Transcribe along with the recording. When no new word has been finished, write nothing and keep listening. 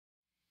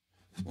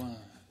1,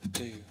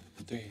 2,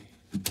 3,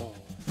 4.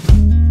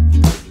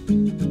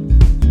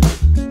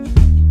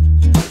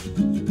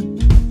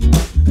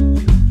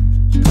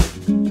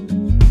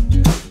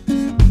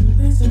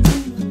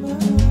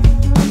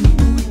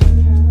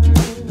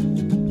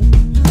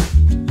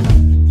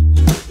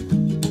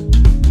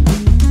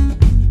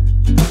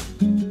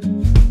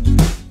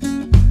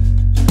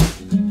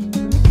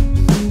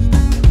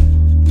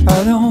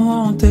 I don't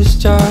want this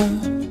job,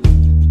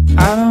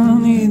 I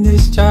don't need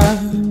this job.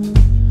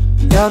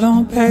 Y'all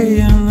don't pay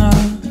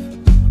enough,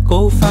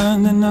 go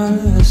find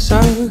another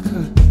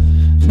sucker.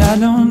 And I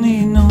don't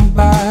need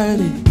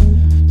nobody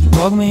to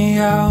walk me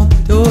out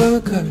the door,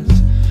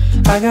 'cause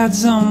I got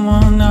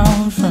someone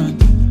out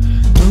front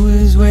who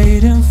is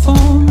waiting for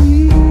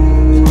me.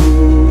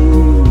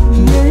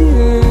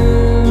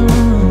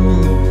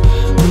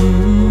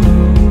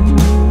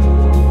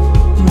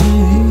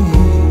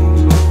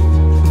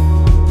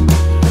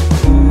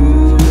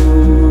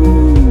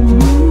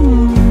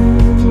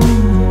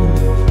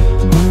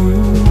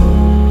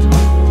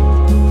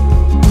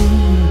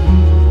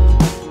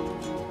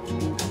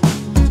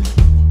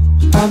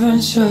 I've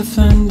been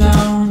shuffling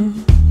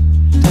down,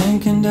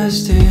 thinking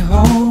dusty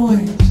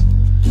hallways,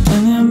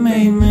 and it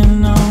made me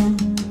numb,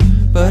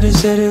 but it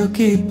said it'll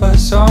keep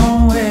us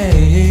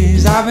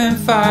always. I've been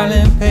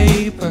filing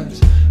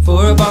papers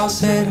for a boss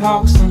that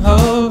hawks and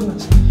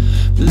hovers,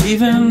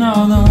 believing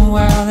all the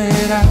while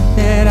that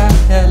I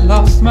had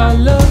lost my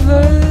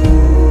lover.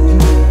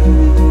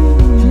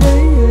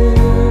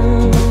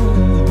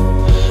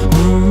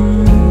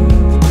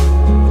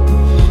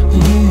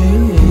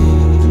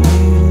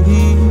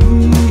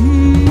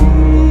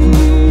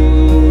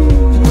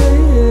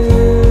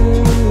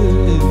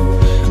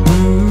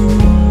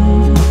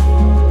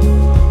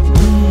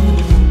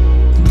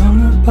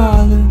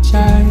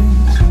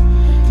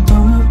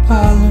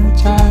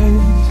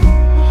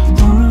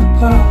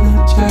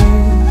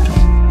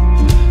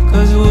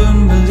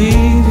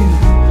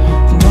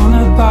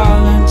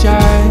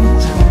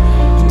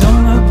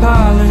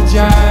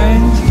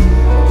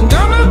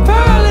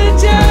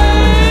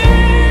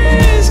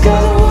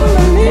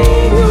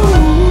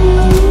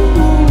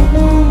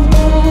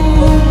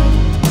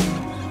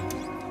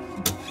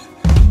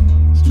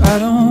 I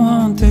don't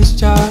want this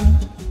job,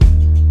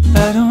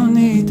 I don't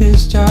need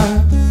this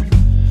job.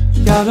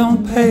 Y'all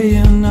don't pay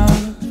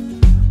enough,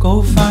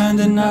 go find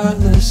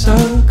another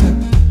sucker.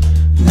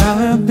 Now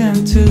I've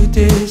been too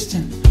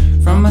distant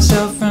from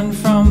myself and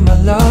from my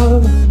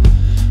love,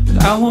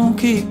 but I won't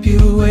keep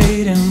you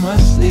waiting.